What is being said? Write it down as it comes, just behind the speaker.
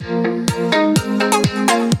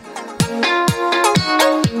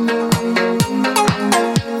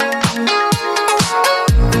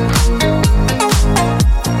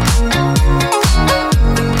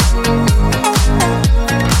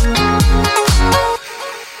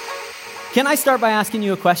Can I start by asking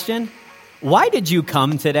you a question? Why did you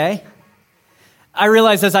come today? I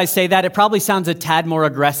realize as I say that, it probably sounds a tad more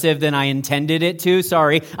aggressive than I intended it to.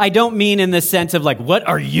 Sorry. I don't mean in the sense of like, what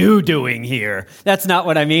are you doing here? That's not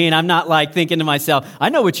what I mean. I'm not like thinking to myself, I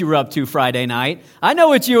know what you were up to Friday night. I know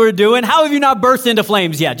what you were doing. How have you not burst into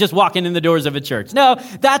flames yet? Just walking in the doors of a church. No,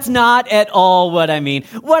 that's not at all what I mean.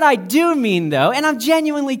 What I do mean though, and I'm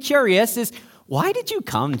genuinely curious, is why did you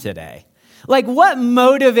come today? Like, what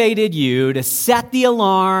motivated you to set the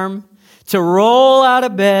alarm, to roll out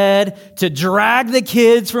of bed, to drag the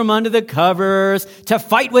kids from under the covers, to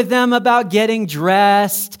fight with them about getting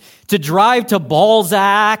dressed, to drive to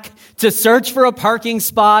Balzac, to search for a parking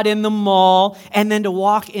spot in the mall, and then to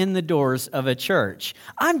walk in the doors of a church?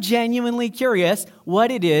 I'm genuinely curious what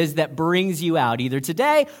it is that brings you out, either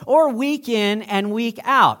today or week in and week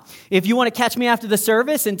out. If you want to catch me after the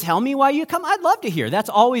service and tell me why you come, I'd love to hear. That's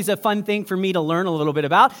always a fun thing for me to learn a little bit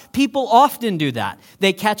about. People often do that.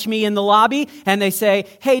 They catch me in the lobby and they say,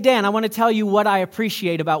 hey, Dan, I want to tell you what I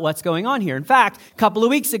appreciate about what's going on here. In fact, a couple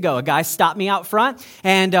of weeks ago, a guy stopped me out front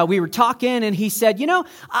and we were talking and he said, you know,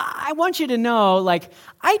 I want you to know, like,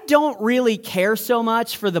 I don't really care so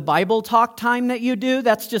much for the Bible talk time that you do.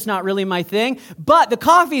 That's just not really my thing. But the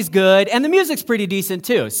coffee's good and the music's pretty decent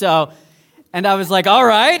too. So, and I was like, all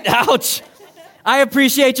right, ouch. I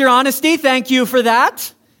appreciate your honesty. Thank you for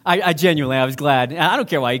that. I genuinely, I was glad. I don't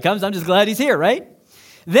care why he comes. I'm just glad he's here, right?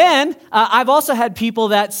 Then I've also had people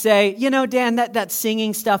that say, you know, Dan, that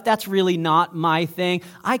singing stuff, that's really not my thing.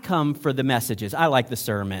 I come for the messages. I like the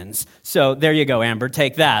sermons. So there you go, Amber.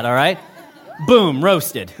 Take that, all right? Boom,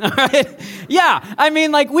 roasted. All right? Yeah, I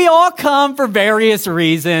mean, like, we all come for various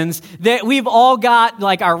reasons. That we've all got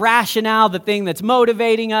like our rationale, the thing that's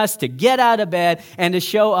motivating us to get out of bed and to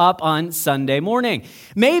show up on Sunday morning.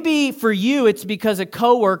 Maybe for you, it's because a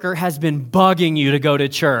coworker has been bugging you to go to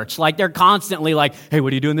church. Like, they're constantly like, hey,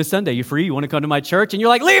 what are you doing this Sunday? You free? You want to come to my church? And you're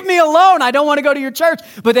like, leave me alone. I don't want to go to your church.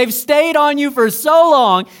 But they've stayed on you for so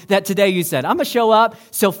long that today you said, I'm going to show up.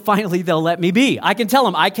 So finally they'll let me be. I can tell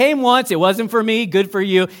them I came once. It wasn't for me, good for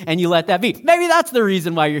you, and you let that be. Maybe that's the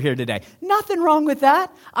reason why you're here today. Nothing wrong with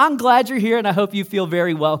that. I'm glad you're here, and I hope you feel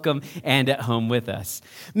very welcome and at home with us.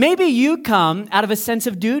 Maybe you come out of a sense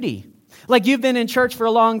of duty. Like, you've been in church for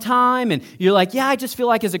a long time, and you're like, yeah, I just feel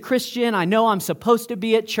like as a Christian, I know I'm supposed to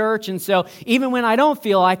be at church, and so even when I don't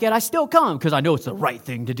feel like it, I still come because I know it's the right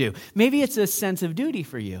thing to do. Maybe it's a sense of duty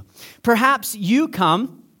for you. Perhaps you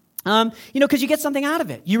come because you get something out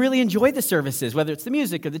of it. You really enjoy the services, whether it's the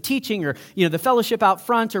music or the teaching or, the fellowship out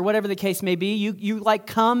front or whatever the case may be. You like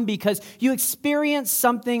come because you experience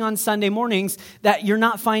something on Sunday mornings that you're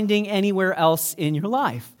not finding anywhere else in your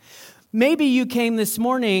life. Maybe you came this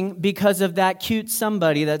morning because of that cute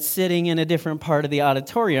somebody that's sitting in a different part of the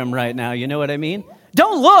auditorium right now. You know what I mean?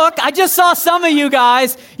 Don't look. I just saw some of you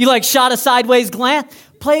guys. You like shot a sideways glance.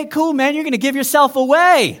 Play it cool, man. You're going to give yourself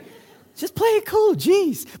away. Just play it cool,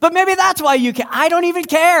 geez. But maybe that's why you can. I don't even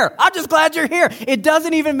care. I'm just glad you're here. It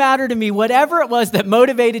doesn't even matter to me. Whatever it was that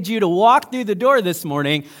motivated you to walk through the door this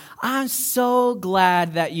morning, I'm so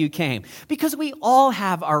glad that you came, because we all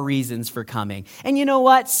have our reasons for coming. And you know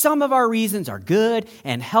what? Some of our reasons are good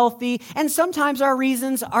and healthy, and sometimes our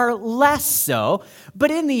reasons are less so.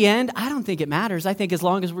 But in the end, I don't think it matters. I think as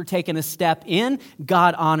long as we're taking a step in,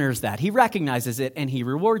 God honors that. He recognizes it and He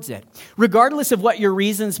rewards it. Regardless of what your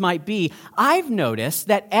reasons might be, I've noticed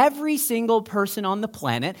that every single person on the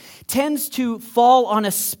planet tends to fall on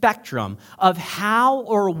a spectrum of how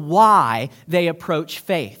or why they approach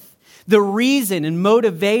faith. The reason and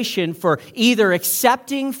motivation for either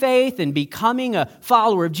accepting faith and becoming a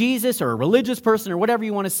follower of Jesus or a religious person or whatever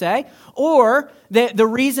you want to say, or the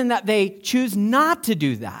reason that they choose not to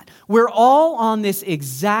do that. We're all on this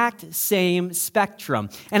exact same spectrum.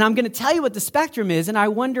 And I'm going to tell you what the spectrum is, and I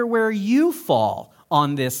wonder where you fall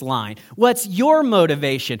on this line. What's your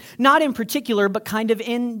motivation? Not in particular, but kind of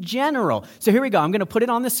in general. So here we go. I'm going to put it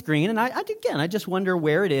on the screen, and I just wonder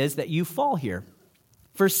where it is that you fall here.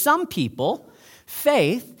 For some people,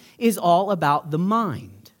 faith is all about the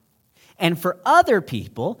mind. And for other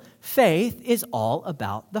people, faith is all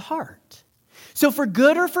about the heart. So for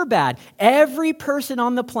good or for bad, every person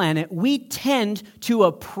on the planet, we tend to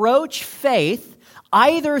approach faith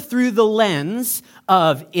either through the lens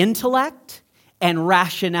of intellect and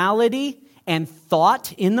rationality and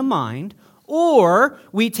thought in the mind, or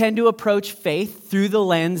we tend to approach faith through the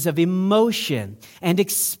lens of emotion and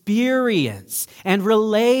experience and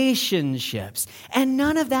relationships. And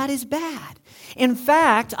none of that is bad. In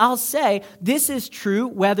fact, I'll say this is true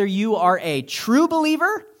whether you are a true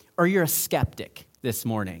believer or you're a skeptic this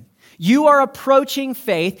morning. You are approaching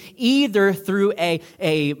faith either through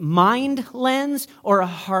a mind lens or a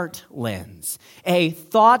heart lens, a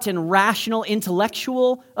thought and rational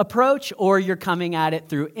intellectual approach, or you're coming at it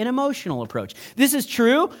through an emotional approach. This is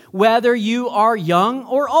true whether you are young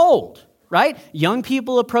or old, right? Young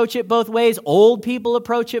people approach it both ways. Old people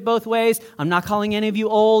approach it both ways. I'm not calling any of you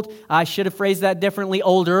old. I should have phrased that differently.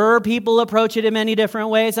 Older people approach it in many different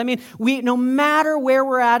ways. I mean, no matter where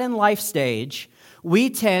we're at in life stage,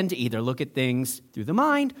 we tend to either look at things through the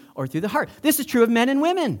mind or through the heart. This is true of men and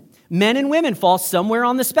women. Men and women fall somewhere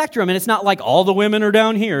on the spectrum, and it's not like all the women are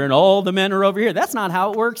down here and all the men are over here. That's not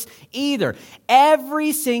how it works either.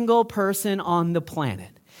 Every single person on the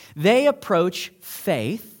planet, they approach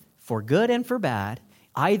faith for good and for bad,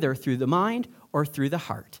 either through the mind or through the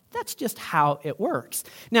heart. That's just how it works.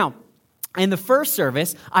 Now, in the first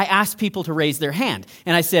service, I asked people to raise their hand.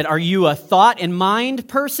 And I said, are you a thought and mind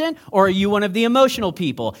person, or are you one of the emotional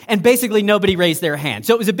people? And basically nobody raised their hand.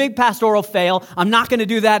 So it was a big pastoral fail. I'm not going to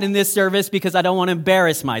do that in this service because I don't want to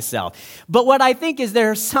embarrass myself. But what I think is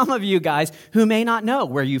there are some of you guys who may not know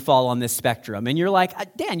where you fall on this spectrum. And you're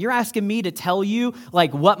like, Dan, you're asking me to tell you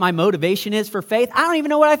like what my motivation is for faith? I don't even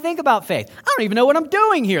know what I think about faith. I don't even know what I'm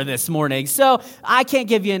doing here this morning. So I can't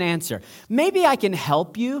give you an answer. Maybe I can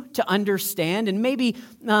help you to understand and maybe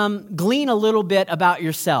glean a little bit about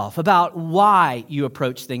yourself, about why you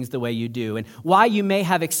approach things the way you do and why you may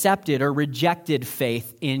have accepted or rejected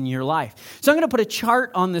faith in your life. So I'm going to put a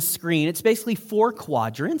chart on the screen. It's basically 4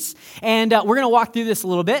 quadrants, and we're going to walk through this a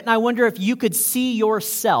little bit, and I wonder if you could see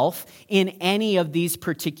yourself in any of these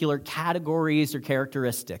particular categories or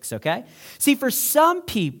characteristics, okay? See, for some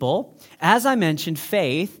people, as I mentioned,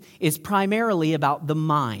 faith is primarily about the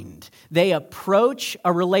mind. They approach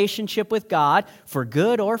a relationship with God, for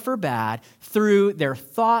good or for bad, through their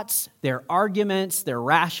thoughts, their arguments, their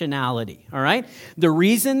rationality, all right? The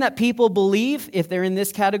reason that people believe, if they're in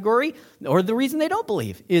this category, or the reason they don't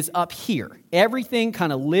believe, is up here. Everything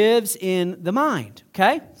kind of lives in the mind,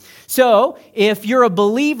 okay? So if you're a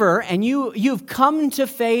believer and you've come to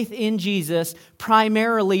faith in Jesus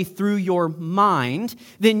primarily through your mind,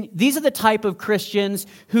 then these are the type of Christians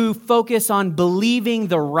who focus on believing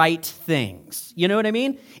the right things. You know what I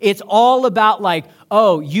mean? It's all about like,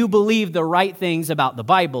 oh, you believe the right things about the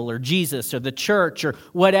Bible or Jesus or the church or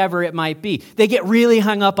whatever it might be. They get really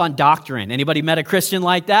hung up on doctrine. Anybody met a Christian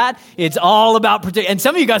like that? It's all about, and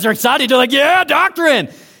some of you guys are excited. You're like, yeah, doctrine.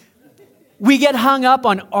 We get hung up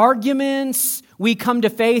on arguments. We come to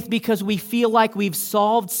faith because we feel like we've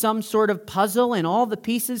solved some sort of puzzle and all the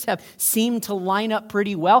pieces have seemed to line up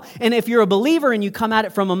pretty well. And if you're a believer and you come at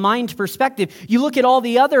it from a mind perspective, you look at all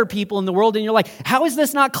the other people in the world and you're like, how is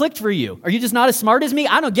this not clicked for you? Are you just not as smart as me?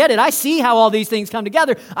 I don't get it. I see how all these things come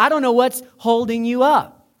together. I don't know what's holding you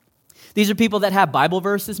up. These are people that have Bible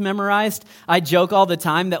verses memorized. I joke all the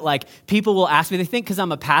time that like people will ask me, they think because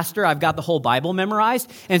I'm a pastor, I've got the whole Bible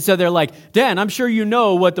memorized. And so they're like, Dan, I'm sure you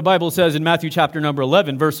know what the Bible says in Matthew chapter number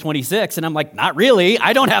 11, verse 26. And I'm like, not really.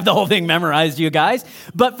 I don't have the whole thing memorized, you guys.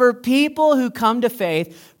 But for people who come to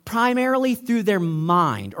faith primarily through their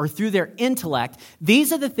mind or through their intellect,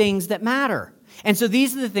 these are the things that matter. And so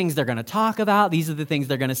these are the things they're going to talk about. These are the things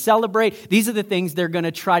they're going to celebrate. These are the things they're going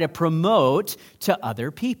to try to promote to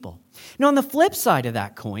other people. Now, on the flip side of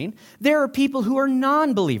that coin, there are people who are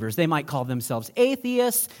non-believers. They might call themselves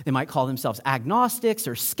atheists. They might call themselves agnostics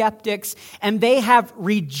or skeptics. And they have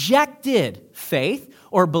rejected faith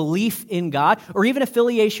or belief in God, or even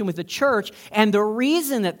affiliation with the church. And the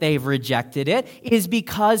reason that they've rejected it is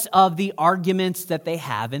because of the arguments that they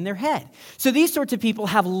have in their head. So these sorts of people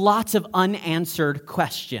have lots of unanswered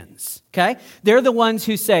questions, okay? They're the ones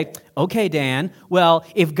who say, okay, Dan, well,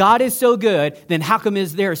 if God is so good, then how come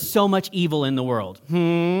is there so much evil in the world?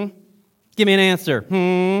 Give me an answer.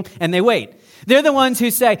 And they wait. They're the ones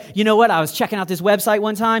who say, you know what, I was checking out this website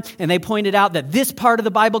one time, and they pointed out that this part of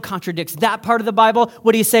the Bible contradicts that part of the Bible.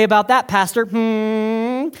 What do you say about that, Pastor?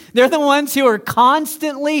 They're the ones who are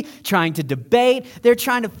constantly trying to debate. They're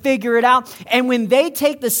trying to figure it out. And when they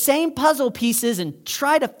take the same puzzle pieces and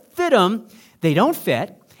try to fit them, they don't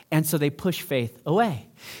fit, and so they push faith away.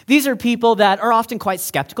 These are people that are often quite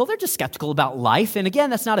skeptical. They're just skeptical about life. And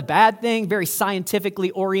again, that's not a bad thing, very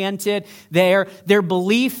scientifically oriented. Their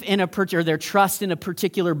belief in or their trust in a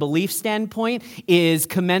particular belief standpoint is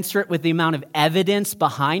commensurate with the amount of evidence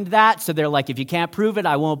behind that. So they're like, if you can't prove it,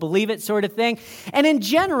 I won't believe it sort of thing. And in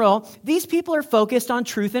general, these people are focused on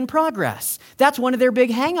truth and progress. That's one of their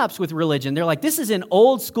big hangups with religion. They're like, this is an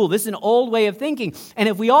old school. This is an old way of thinking. And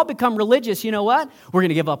if we all become religious, you know what? We're going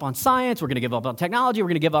to give up on science. We're going to give up on technology. We're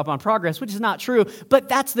going to give up on progress, which is not true, but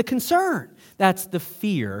that's the concern. That's the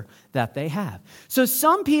fear that they have. So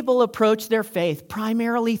some people approach their faith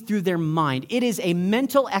primarily through their mind. It is a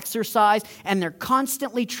mental exercise, and they're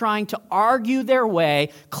constantly trying to argue their way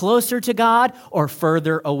closer to God or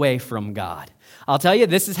further away from God. I'll tell you,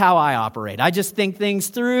 this is how I operate. I just think things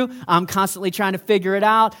through. I'm constantly trying to figure it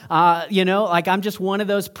out. I'm just one of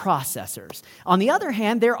those processors. On the other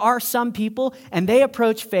hand, there are some people, and they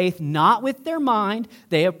approach faith not with their mind.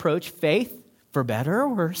 They approach faith, for better or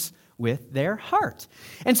worse, with their heart.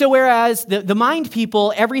 And so whereas the mind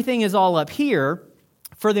people, everything is all up here,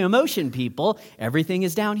 for the emotion people, everything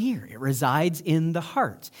is down here. It resides in the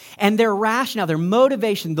heart. And their rationale, their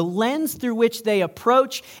motivation, the lens through which they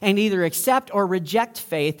approach and either accept or reject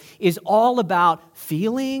faith is all about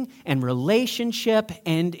feeling and relationship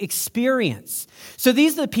and experience. So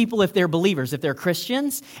these are the people, if they're believers, if they're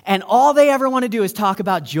Christians, and all they ever want to do is talk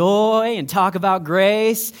about joy and talk about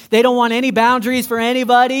grace. They don't want any boundaries for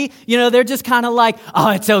anybody. They're just kind of like,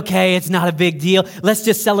 oh, it's okay. It's not a big deal. Let's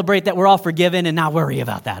just celebrate that we're all forgiven and not worry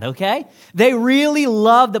about that, okay? They really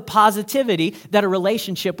love the positivity that a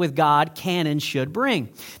relationship with God can and should bring.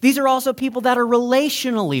 These are also people that are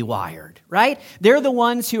relationally wired, right? They're the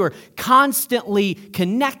ones who are constantly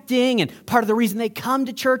connecting, and part of the reason they come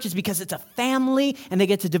to church is because it's a family and they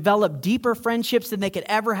get to develop deeper friendships than they could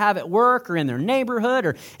ever have at work or in their neighborhood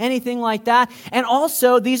or anything like that. And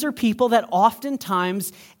also, these are people that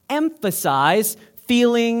oftentimes emphasize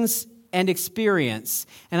feelings and experience.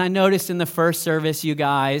 And I noticed in the first service, you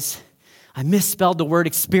guys, I misspelled the word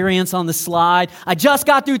experience on the slide. I just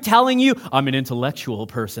got through telling you I'm an intellectual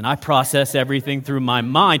person. I process everything through my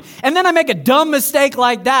mind. And then I make a dumb mistake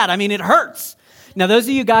like that. I mean, it hurts. Now, those of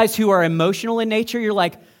you guys who are emotional in nature, you're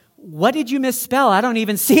like, what did you misspell? I don't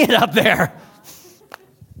even see it up there.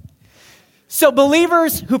 So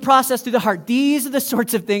believers who process through the heart, these are the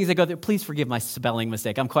sorts of things that go through. Please forgive my spelling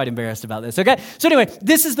mistake. I'm quite embarrassed about this, okay? So anyway,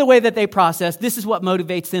 this is the way that they process. This is what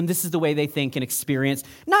motivates them. This is the way they think and experience,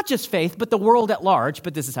 not just faith, but the world at large,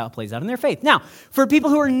 but this is how it plays out in their faith. Now, for people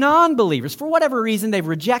who are non-believers, for whatever reason, they've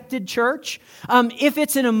rejected church. If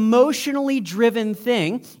it's an emotionally driven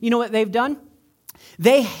thing, you know what they've done?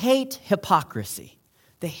 They hate hypocrisy.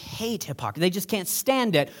 They hate hypocrisy. They just can't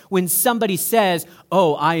stand it when somebody says,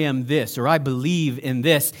 oh, I am this, or I believe in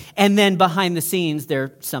this, and then behind the scenes,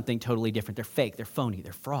 they're something totally different. They're fake, they're phony,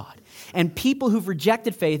 they're fraud. And people who've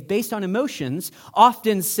rejected faith based on emotions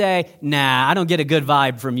often say, nah, I don't get a good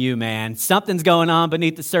vibe from you, man. Something's going on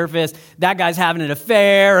beneath the surface. That guy's having an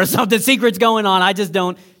affair, or something secret's going on. I just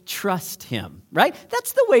don't trust him, right?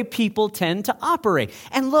 That's the way people tend to operate.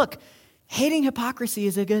 And look, hating hypocrisy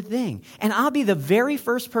is a good thing. And I'll be the very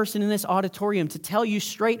first person in this auditorium to tell you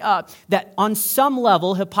straight up that on some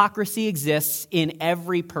level, hypocrisy exists in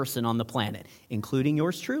every person on the planet, including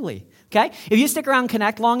yours truly. Okay? If you stick around and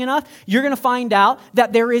connect long enough, you're going to find out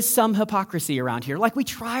that there is some hypocrisy around here. Like, we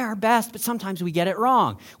try our best, but sometimes we get it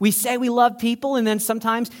wrong. We say we love people, and then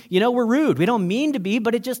sometimes, we're rude. We don't mean to be,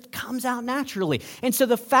 but it just comes out naturally. And so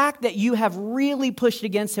the fact that you have really pushed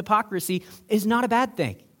against hypocrisy is not a bad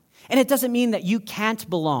thing. And it doesn't mean that you can't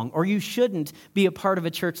belong or you shouldn't be a part of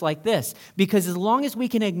a church like this, because as long as we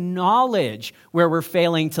can acknowledge where we're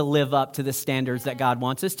failing to live up to the standards that God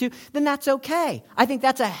wants us to, then that's okay. I think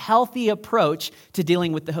that's a healthy approach to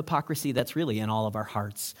dealing with the hypocrisy that's really in all of our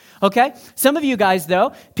hearts. Okay? Some of you guys,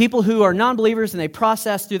 though, people who are non-believers and they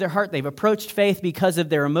process through their heart, they've approached faith because of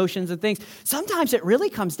their emotions and things. Sometimes it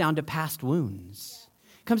really comes down to past wounds.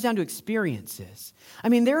 It comes down to experiences. I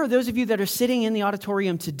mean, there are those of you that are sitting in the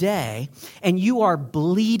auditorium today and you are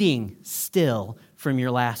bleeding still from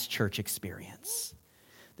your last church experience.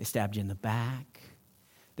 They stabbed you in the back.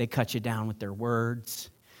 They cut you down with their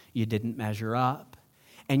words. You didn't measure up.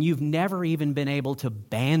 And you've never even been able to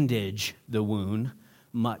bandage the wound,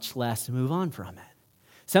 much less move on from it.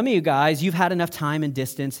 Some of you guys, you've had enough time and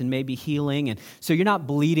distance and maybe healing, and so you're not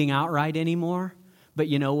bleeding outright anymore. But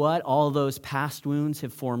you know what? All those past wounds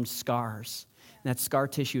have formed scars. And that scar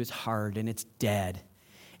tissue is hard and it's dead.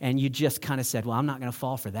 And you just kind of said, well, I'm not going to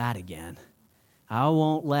fall for that again. I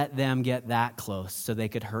won't let them get that close so they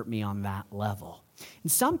could hurt me on that level. And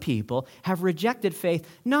some people have rejected faith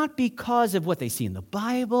not because of what they see in the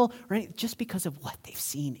Bible, or anything, just because of what they've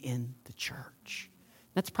seen in the church.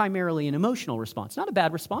 That's primarily an emotional response. Not a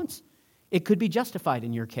bad response. It could be justified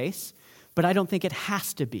in your case, but I don't think it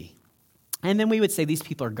has to be. And then we would say these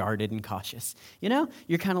people are guarded and cautious. You know,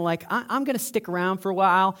 you're kind of like, I'm going to stick around for a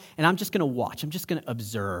while, and I'm just going to watch. I'm just going to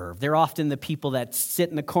observe. They're often the people that sit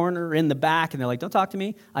in the corner or in the back, and they're like, don't talk to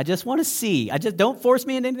me. I just want to see. Don't force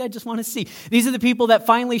me into anything. I just want to see. These are the people that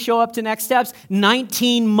finally show up to Next Steps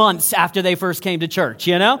 19 months after they first came to church,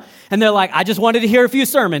 you know? And they're like, I just wanted to hear a few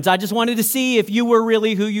sermons. I just wanted to see if you were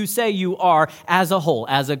really who you say you are as a whole,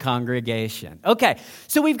 as a congregation. Okay,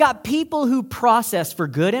 so we've got people who process for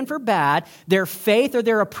good and for bad their faith or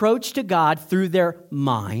their approach to God through their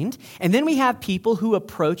mind. And then we have people who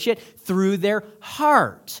approach it through their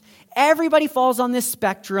heart. Everybody falls on this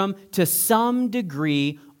spectrum to some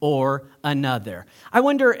degree or another. I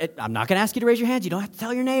wonder, I'm not going to ask you to raise your hands. You don't have to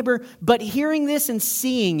tell your neighbor. But hearing this and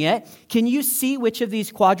seeing it, can you see which of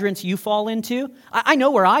these quadrants you fall into? I know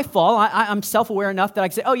where I fall. I'm self-aware enough that I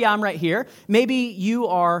can say, oh yeah, I'm right here. Maybe you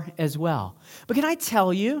are as well. But can I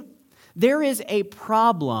tell you, there is a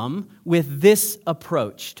problem with this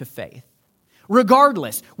approach to faith.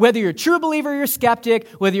 Regardless, whether you're a true believer or you're a skeptic,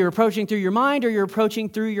 whether you're approaching through your mind or you're approaching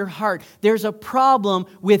through your heart, there's a problem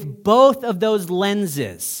with both of those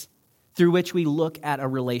lenses through which we look at a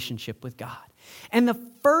relationship with God. And the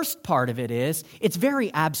first part of it is, it's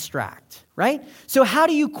very abstract, right? So how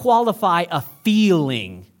do you qualify a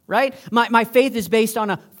feeling, right? My faith is based on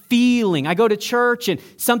a feeling. I go to church and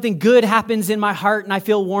something good happens in my heart and I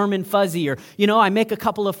feel warm and fuzzy, or, you know, I make a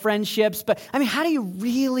couple of friendships. But I mean, how do you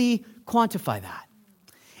really quantify that?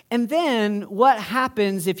 And then what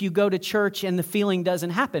happens if you go to church and the feeling doesn't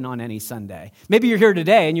happen on any Sunday? Maybe you're here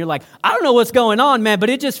today and you're like, I don't know what's going on, man, but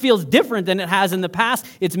it just feels different than it has in the past.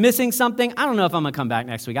 It's missing something. I don't know if I'm going to come back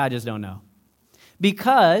next week. I just don't know.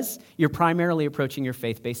 Because you're primarily approaching your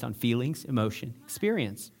faith based on feelings, emotion,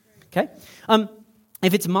 experience. Okay?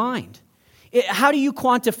 If it's mind, how do you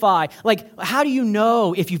quantify? Like, how do you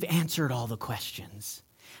know if you've answered all the questions?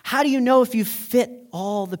 How do you know if you fit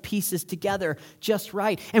all the pieces together just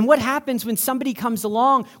right? And what happens when somebody comes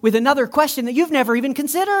along with another question that you've never even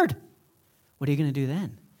considered? What are you going to do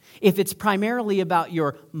then? If it's primarily about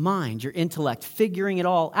your mind, your intellect, figuring it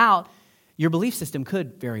all out, your belief system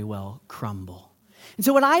could very well crumble. And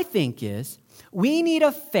so what I think is, we need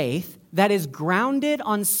a faith that is grounded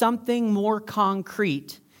on something more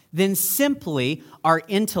concrete than simply our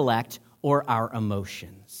intellect or our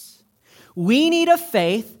emotions. We need a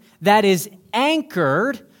faith that is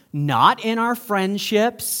anchored not in our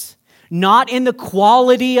friendships, not in the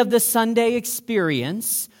quality of the Sunday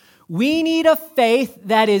experience. We need a faith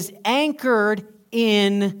that is anchored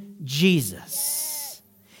in Jesus.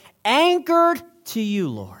 Anchored to you,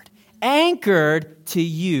 Lord. Anchored to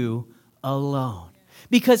you alone.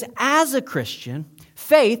 Because as a Christian,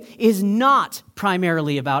 faith is not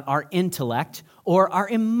primarily about our intellect or our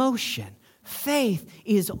emotion. Faith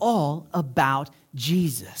is all about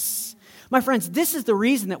Jesus. My friends, this is the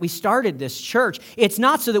reason that we started this church. It's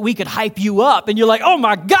not so that we could hype you up and you're like, oh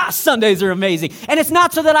my gosh, Sundays are amazing. And it's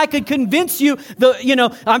not so that I could convince you,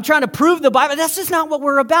 I'm trying to prove the Bible. That's just not what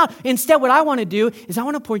we're about. Instead, what I want to do is I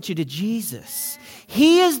want to point you to Jesus.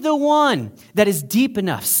 He is the one that is deep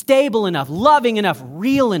enough, stable enough, loving enough,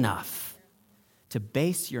 real enough to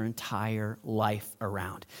base your entire life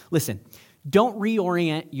around. Listen, don't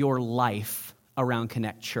reorient your life around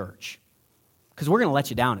Connect Church, because we're going to let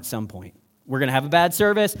you down at some point. We're going to have a bad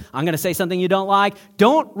service. I'm going to say something you don't like.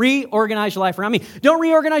 Don't reorganize your life around me. Don't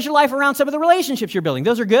reorganize your life around some of the relationships you're building.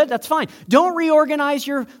 Those are good. That's fine. Don't reorganize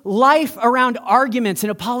your life around arguments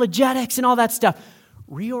and apologetics and all that stuff.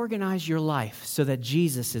 Reorganize your life so that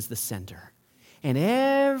Jesus is the center. And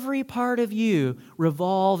every part of you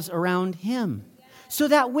revolves around Him. So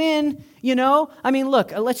that when,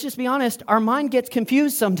 look, let's just be honest, our mind gets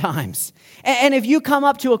confused sometimes. And if you come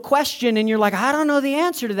up to a question and you're like, I don't know the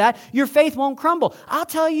answer to that, your faith won't crumble. I'll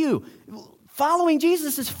tell you, following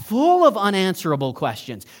Jesus is full of unanswerable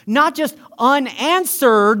questions. Not just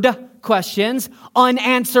unanswered questions,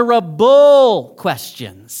 unanswerable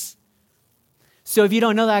questions. So if you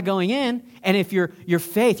don't know that going in, and if your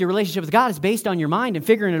faith, your relationship with God is based on your mind and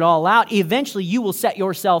figuring it all out, eventually you will set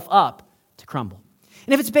yourself up to crumble.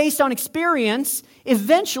 And if it's based on experience,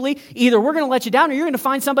 eventually either we're going to let you down or you're going to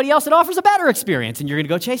find somebody else that offers a better experience and you're going to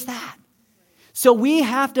go chase that. So we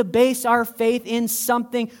have to base our faith in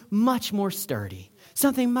something much more sturdy,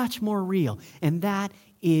 something much more real, and that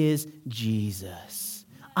is Jesus.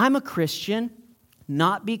 I'm a Christian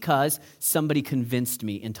not because somebody convinced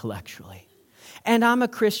me intellectually. And I'm a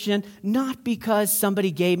Christian not because somebody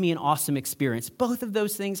gave me an awesome experience. Both of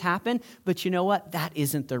those things happen, but you know what? That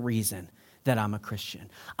isn't the reason that I'm a Christian.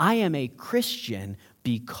 I am a Christian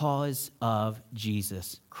because of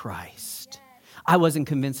Jesus Christ. I wasn't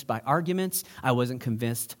convinced by arguments. I wasn't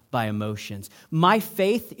convinced by emotions. My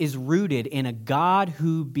faith is rooted in a God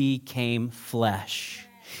who became flesh.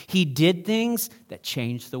 He did things that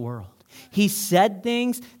changed the world. He said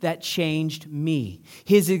things that changed me.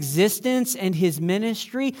 His existence and his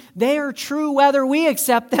ministry, they are true whether we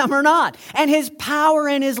accept them or not. And his power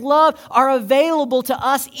and his love are available to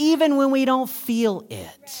us even when we don't feel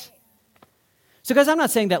it. So guys, I'm not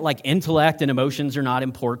saying that like intellect and emotions are not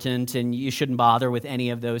important and you shouldn't bother with any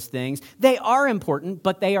of those things. They are important,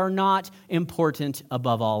 but they are not important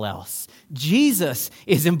above all else. Jesus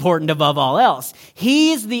is important above all else.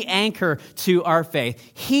 He's the anchor to our faith.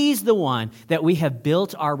 He's the one that we have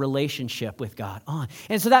built our relationship with God on.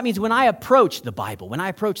 And so that means when I approach the Bible, when I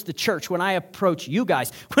approach the church, when I approach you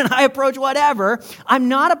guys, when I approach whatever, I'm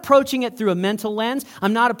not approaching it through a mental lens.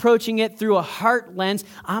 I'm not approaching it through a heart lens.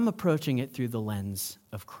 I'm approaching it through the lens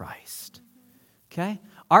of Christ. Okay?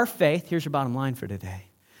 Our faith, here's your bottom line for today.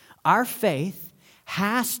 Our faith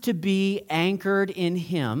has to be anchored in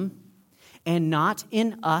him and not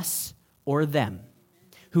in us or them.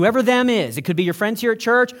 Whoever them is. It could be your friends here at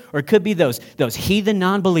church, or it could be those heathen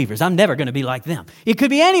non-believers. I'm never going to be like them. It could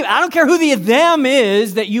be any, I don't care who the them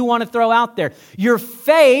is that you want to throw out there. Your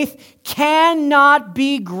faith cannot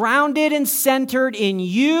be grounded and centered in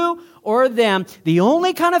you or them. The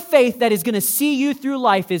only kind of faith that is going to see you through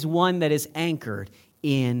life is one that is anchored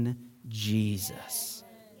in Jesus.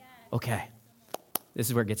 Okay, this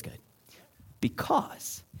is where it gets good.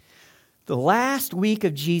 Because the last week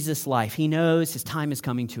of Jesus' life, he knows his time is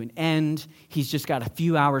coming to an end. He's just got a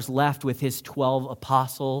few hours left with his 12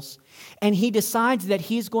 apostles. And he decides that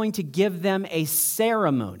he's going to give them a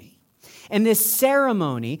ceremony. And this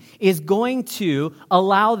ceremony is going to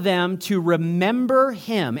allow them to remember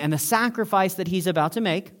him and the sacrifice that he's about to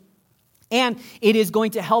make. And it is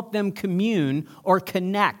going to help them commune or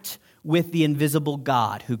connect with the invisible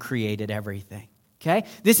God who created everything. Okay?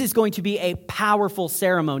 This is going to be a powerful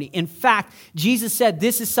ceremony. In fact, Jesus said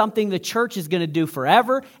this is something the church is going to do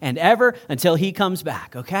forever and ever until he comes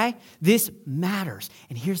back. Okay? This matters.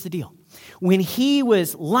 And here's the deal. When he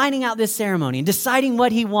was lining out this ceremony and deciding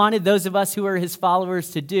what he wanted those of us who are his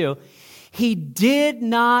followers to do, he did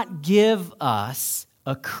not give us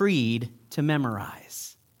a creed to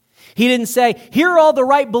memorize. He didn't say, here are all the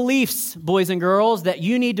right beliefs, boys and girls, that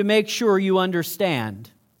you need to make sure you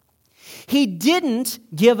understand. He didn't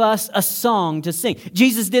give us a song to sing.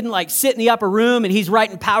 Jesus didn't like sit in the upper room and he's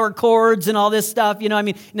writing power chords and all this stuff. You know, I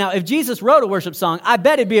mean, now if Jesus wrote a worship song, I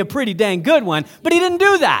bet it'd be a pretty dang good one, but he didn't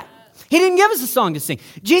do that. He didn't give us a song to sing.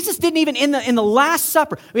 Jesus didn't even, in the Last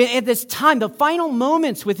Supper, at this time, the final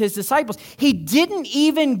moments with his disciples, he didn't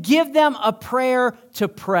even give them a prayer to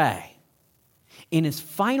pray. In his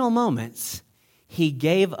final moments, he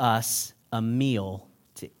gave us a meal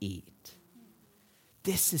to eat.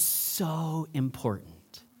 This is so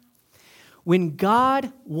important. When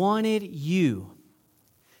God wanted you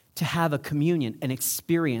to have a communion, an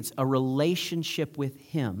experience, a relationship with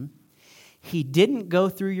him, he didn't go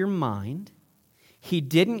through your mind. He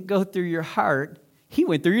didn't go through your heart. He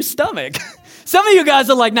went through your stomach. Some of you guys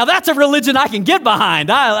are like, now that's a religion I can get behind.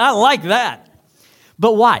 I like that.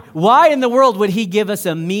 But why? Why in the world would he give us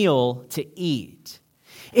a meal to eat?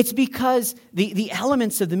 It's because the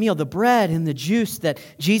elements of the meal, the bread and the juice that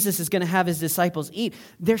Jesus is going to have his disciples eat,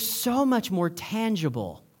 they're so much more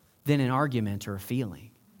tangible than an argument or a feeling.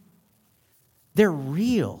 They're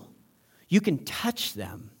real. You can touch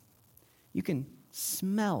them. You can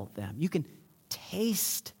smell them. You can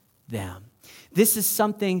taste them. This is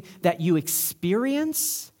something that you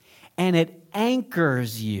experience, and it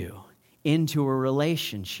anchors you into a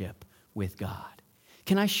relationship with God.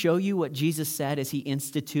 Can I show you what Jesus said as he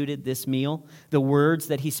instituted this meal? The words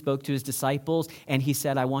that he spoke to his disciples, and he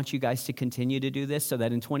said, I want you guys to continue to do this so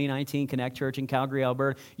that in 2019, Connect Church in Calgary,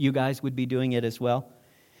 Alberta, you guys would be doing it as well.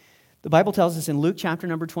 The Bible tells us in Luke chapter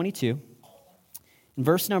number 22, in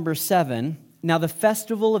verse number 7, now the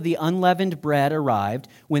festival of the unleavened bread arrived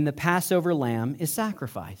when the Passover lamb is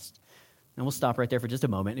sacrificed. And we'll stop right there for just a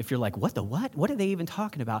moment. If you're like, what the what? What are they even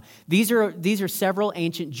talking about? These are several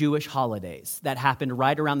ancient Jewish holidays that happened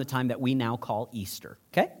right around the time that we now call Easter,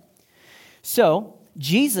 okay? So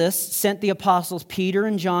Jesus sent the apostles Peter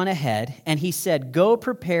and John ahead, and he said, go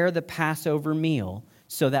prepare the Passover meal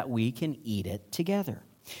so that we can eat it together.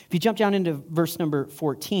 If you jump down into verse number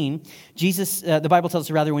 14, the Bible tells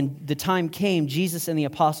us rather, when the time came, Jesus and the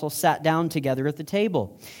apostles sat down together at the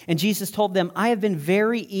table. And Jesus told them, I have been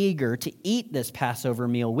very eager to eat this Passover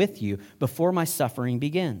meal with you before my suffering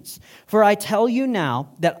begins. For I tell you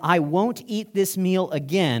now that I won't eat this meal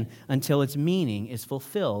again until its meaning is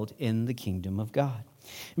fulfilled in the kingdom of God.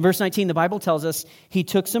 In verse 19, the Bible tells us he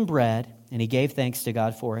took some bread and he gave thanks to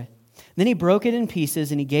God for it. Then he broke it in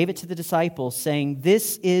pieces and he gave it to the disciples, saying,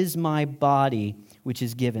 "This is my body, which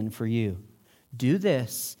is given for you. Do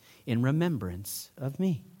this in remembrance of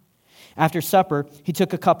me." After supper, he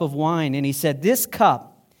took a cup of wine and he said, "This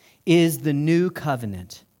cup is the new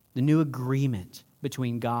covenant, the new agreement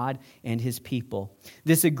between God and his people.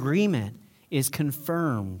 This agreement is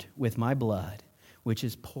confirmed with my blood, which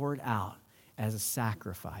is poured out as a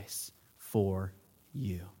sacrifice for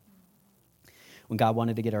you." When God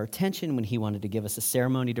wanted to get our attention, when he wanted to give us a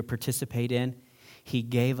ceremony to participate in, he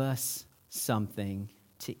gave us something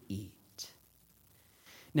to eat.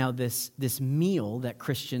 Now, this meal that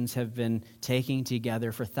Christians have been taking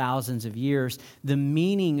together for thousands of years, the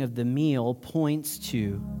meaning of the meal points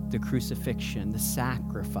to the crucifixion, the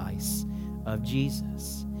sacrifice of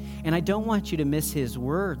Jesus. And I don't want you to miss his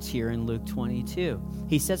words here in Luke 22.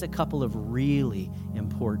 He says a couple of really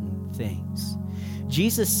important things.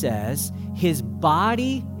 Jesus says his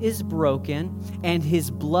body is broken and his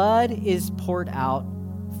blood is poured out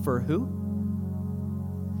for who?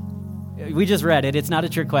 We just read it. It's not a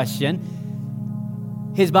trick question.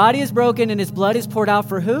 His body is broken and his blood is poured out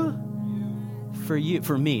for who? For you.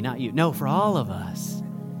 For me, not you. No, for all of us.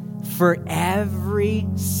 For every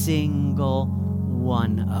single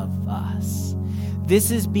one of us.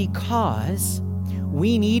 This is because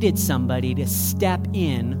we needed somebody to step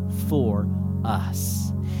in for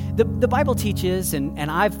us. The Bible teaches, and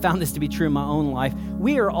I've found this to be true in my own life,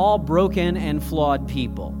 we are all broken and flawed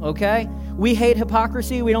people, okay? We hate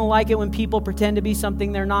hypocrisy. We don't like it when people pretend to be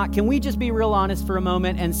something they're not. Can we just be real honest for a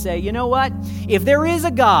moment and say, you know what? If there is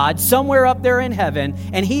a God somewhere up there in heaven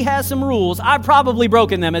and he has some rules, I've probably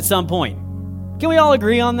broken them at some point. Can we all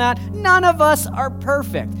agree on that? None of us are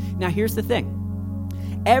perfect. Now, here's the thing.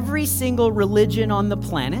 Every single religion on the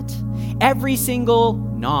planet, every single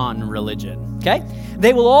non-religion, okay?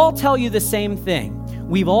 They will all tell you the same thing.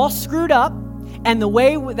 We've all screwed up, and the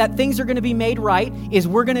way that things are going to be made right is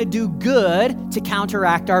we're going to do good to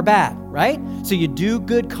counteract our bad, right? So you do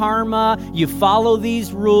good karma, you follow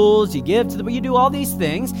these rules, you do all these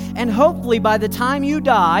things, and hopefully by the time you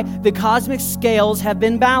die, the cosmic scales have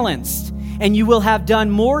been balanced, and you will have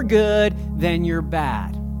done more good than your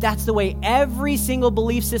bad. That's the way every single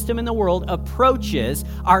belief system in the world approaches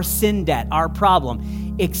our sin debt, our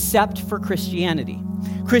problem, except for Christianity.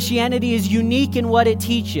 Christianity is unique in what it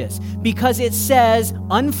teaches because it says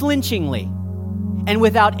unflinchingly and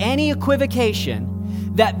without any equivocation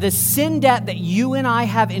that the sin debt that you and I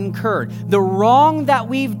have incurred, the wrong that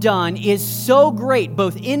we've done is so great,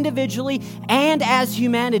 both individually and as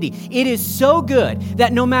humanity. It is so good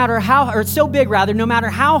that no matter how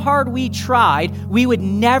hard we tried, we would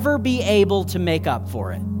never be able to make up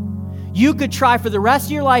for it. You could try for the rest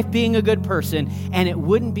of your life being a good person, and it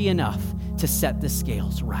wouldn't be enough to set the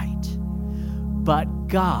scales right. But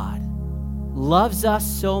God loves us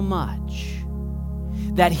so much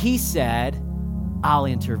that he said, I'll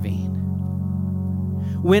intervene.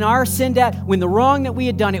 When our sin debt, when the wrong that we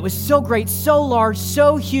had done, it was so great, so large,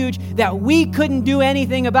 so huge that we couldn't do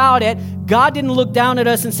anything about it, God didn't look down at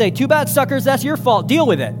us and say, too bad, suckers, that's your fault, deal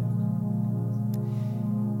with it.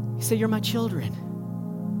 He said, you're my children,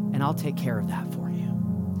 and I'll take care of that for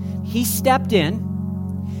you. He stepped in,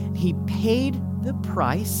 he paid the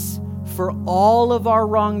price for all of our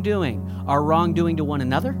wrongdoing to one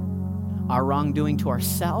another, our wrongdoing to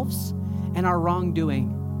ourselves, and our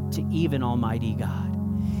wrongdoing to even Almighty God.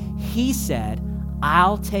 He said,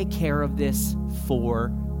 I'll take care of this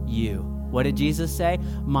for you. What did Jesus say?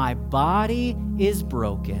 My body is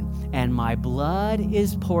broken and my blood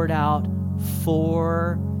is poured out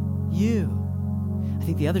for you. I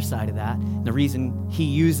think the other side of that, the reason he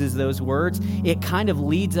uses those words, it kind of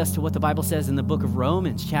leads us to what the Bible says in the book of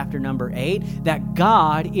Romans, chapter number 8, that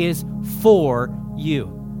God is for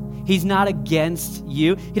you. He's not against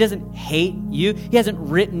you. He doesn't hate you. He hasn't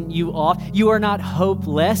written you off. You are not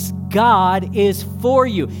hopeless. God is for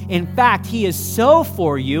you. In fact, he is so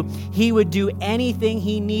for you, he would do anything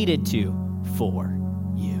he needed to for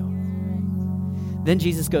you. Then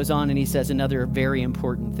Jesus goes on and he says another very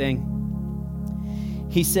important thing.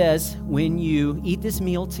 He says, when you eat this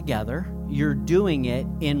meal together, you're doing it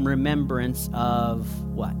in remembrance of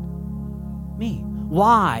what? Me.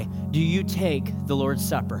 Why do you take the Lord's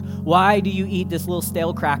Supper? Why do you eat this little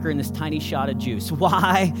stale cracker and this tiny shot of juice?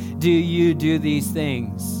 Why do you do these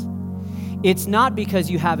things? It's not because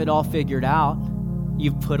you have it all figured out.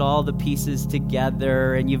 You've put all the pieces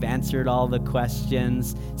together and you've answered all the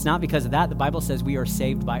questions. It's not because of that. The Bible says we are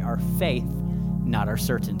saved by our faith, not our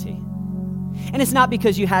certainty. And it's not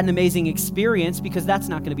because you had an amazing experience, because that's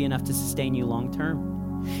not going to be enough to sustain you long term.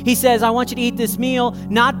 He says, I want you to eat this meal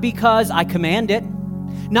not because I command it,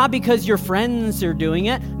 not because your friends are doing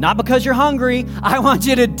it, not because you're hungry. I want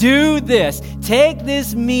you to do this. Take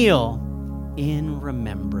this meal in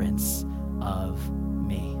remembrance of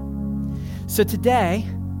me. So today,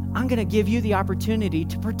 I'm going to give you the opportunity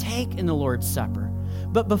to partake in the Lord's Supper.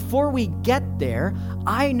 But before we get there,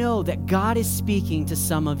 I know that God is speaking to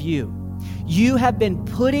some of you. You have been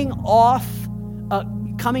putting off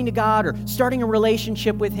coming to God or starting a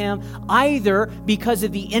relationship with Him, either because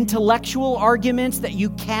of the intellectual arguments that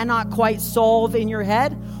you cannot quite solve in your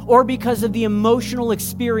head, or because of the emotional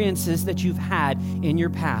experiences that you've had in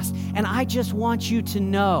your past. And I just want you to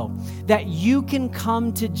know that you can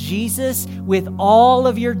come to Jesus with all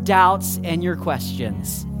of your doubts and your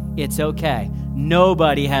questions. It's okay.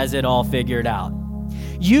 Nobody has it all figured out.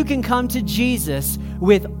 You can come to Jesus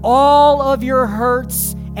with all of your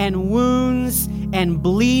hurts and wounds and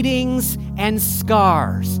bleedings and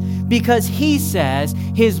scars, because He says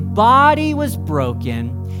His body was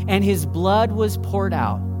broken and His blood was poured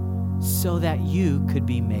out so that you could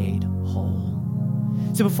be made whole.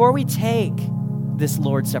 So before we take this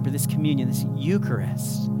Lord's Supper, this communion, this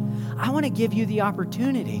Eucharist, I want to give you the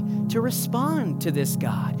opportunity to respond to this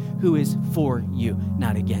God who is for you,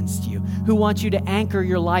 not against you, who wants you to anchor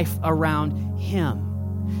your life around Him.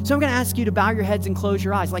 So I'm going to ask you to bow your heads and close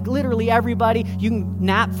your eyes. Like literally everybody, you can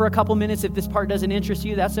nap for a couple minutes if this part doesn't interest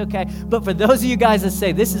you, that's okay. But for those of you guys that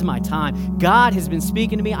say, this is my time, God has been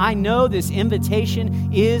speaking to me, I know this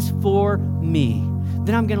invitation is for me,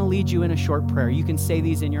 then I'm going to lead you in a short prayer. You can say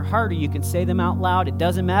these in your heart or you can say them out loud. It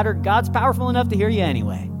doesn't matter. God's powerful enough to hear you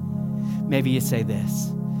anyway. Maybe you say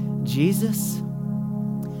this: Jesus,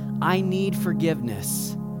 I need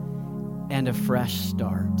forgiveness and a fresh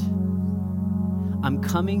start. I'm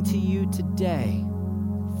coming to you today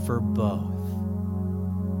for both.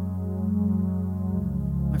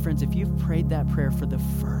 My friends, if you've prayed that prayer for the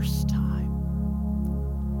first time,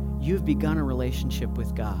 you've begun a relationship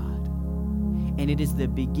with God. And it is the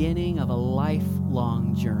beginning of a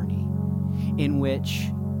lifelong journey in which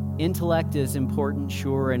intellect is important,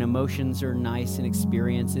 sure, and emotions are nice and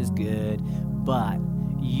experience is good, but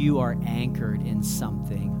you are anchored in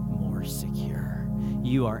something more secure.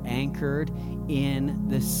 You are anchored in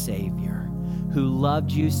the Savior who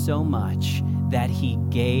loved you so much that He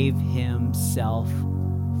gave Himself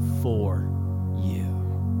for you.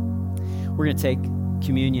 We're going to take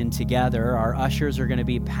communion together. Our ushers are going to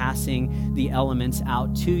be passing the elements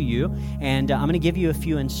out to you, and I'm going to give you a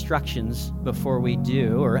few instructions before we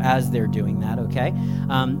do, or as they're doing that, okay?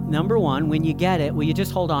 Number one, when you get it, will you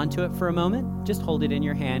just hold on to it for a moment? Just hold it in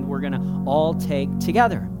your hand. We're going to all take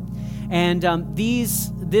together. And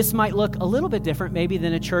this might look a little bit different maybe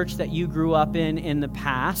than a church that you grew up in the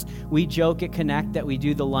past. We joke at Connect that we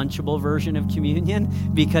do the Lunchable version of communion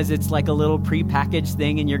because it's like a little prepackaged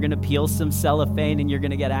thing and you're going to peel some cellophane and you're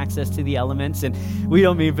going to get access to the elements. And we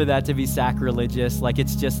don't mean for that to be sacrilegious. Like,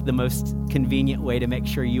 it's just the most convenient way to make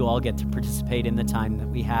sure you all get to participate in the time that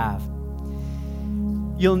we have.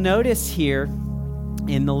 You'll notice here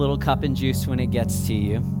in the little cup and juice when it gets to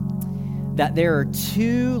you that there are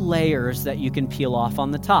two layers that you can peel off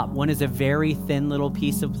on the top. One is a very thin little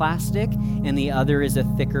piece of plastic, and the other is a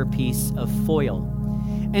thicker piece of foil.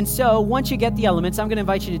 And so once you get the elements, I'm going to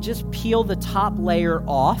invite you to just peel the top layer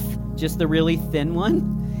off, just the really thin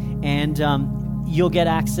one, and you'll get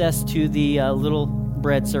access to the little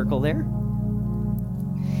bread circle there.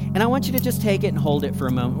 And I want you to just take it and hold it for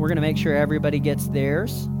a moment. We're going to make sure everybody gets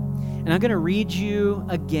theirs. And I'm going to read you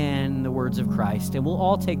again the words of Christ, and we'll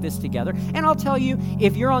all take this together. And I'll tell you,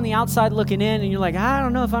 if you're on the outside looking in and you're like, I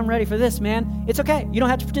don't know if I'm ready for this, man, it's okay. You don't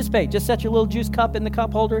have to participate. Just set your little juice cup in the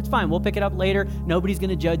cup holder. It's fine. We'll pick it up later. Nobody's going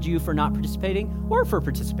to judge you for not participating or for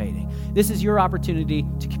participating. This is your opportunity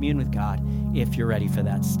to commune with God if you're ready for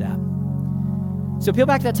that step. So peel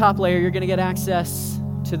back that top layer. You're going to get access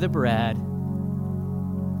to the bread.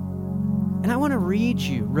 And I want to read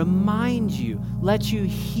you, remind you, let you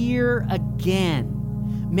hear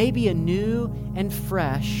again, maybe anew and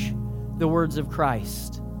fresh, the words of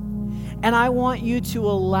Christ. And I want you to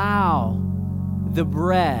allow the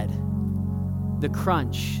bread, the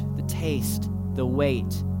crunch, the taste, the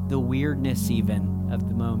weight, the weirdness even of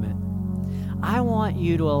the moment. I want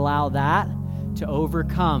you to allow that to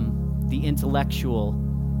overcome the intellectual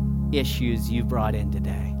issues you've brought in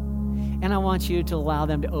today. And I want you to allow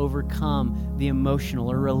them to overcome the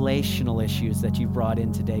emotional or relational issues that you've brought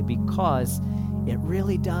in today, because it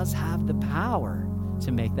really does have the power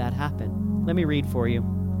to make that happen. Let me read for you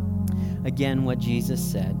again what Jesus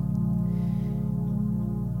said.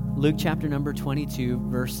 Luke chapter number 22,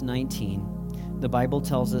 verse 19. The Bible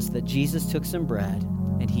tells us that Jesus took some bread,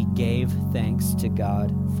 and he gave thanks to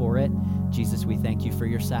God for it. Jesus, we thank you for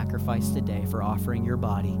your sacrifice today, for offering your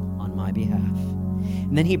body on my behalf.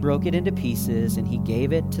 And then he broke it into pieces and he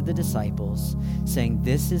gave it to the disciples, saying,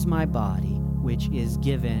 "This is my body, which is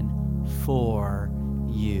given for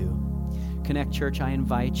you." Connect Church, I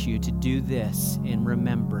invite you to do this in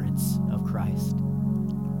remembrance of Christ.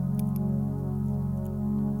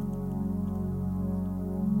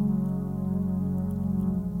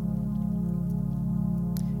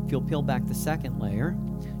 If you'll peel back the second layer,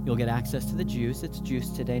 you'll get access to the juice. It's juice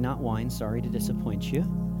today, not wine. Sorry to disappoint you.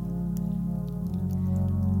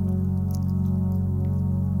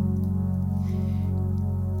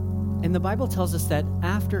 And the Bible tells us that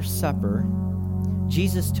after supper,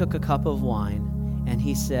 Jesus took a cup of wine and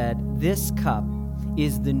he said, "This cup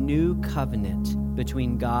is the new covenant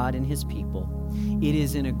between God and his people. It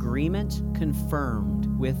is an agreement confirmed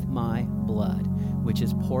with my blood, which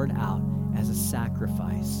is poured out as a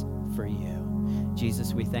sacrifice for you."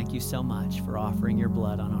 Jesus, we thank you so much for offering your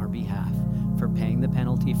blood on our behalf, for paying the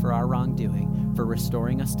penalty for our wrongdoing, for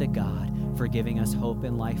restoring us to God, for giving us hope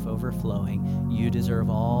and life overflowing. You deserve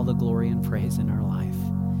all the glory and praise in our life.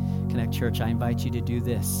 Connect Church, I invite you to do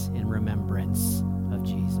this in remembrance of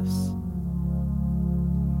Jesus.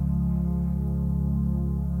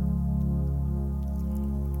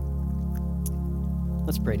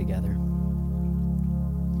 Let's pray together.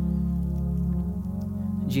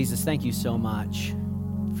 Jesus, thank you so much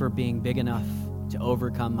for being big enough to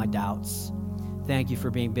overcome my doubts. Thank you for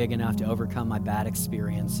being big enough to overcome my bad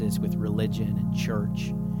experiences with religion and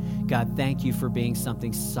church. God, thank you for being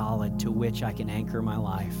something solid to which I can anchor my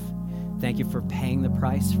life. Thank you for paying the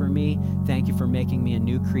price for me. Thank you for making me a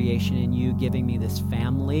new creation in you, giving me this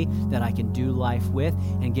family that I can do life with,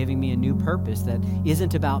 and giving me a new purpose that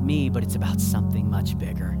isn't about me, but it's about something much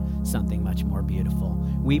bigger, something much more beautiful.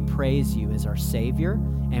 We praise you as our Savior,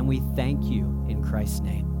 and we thank you in Christ's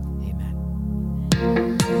name.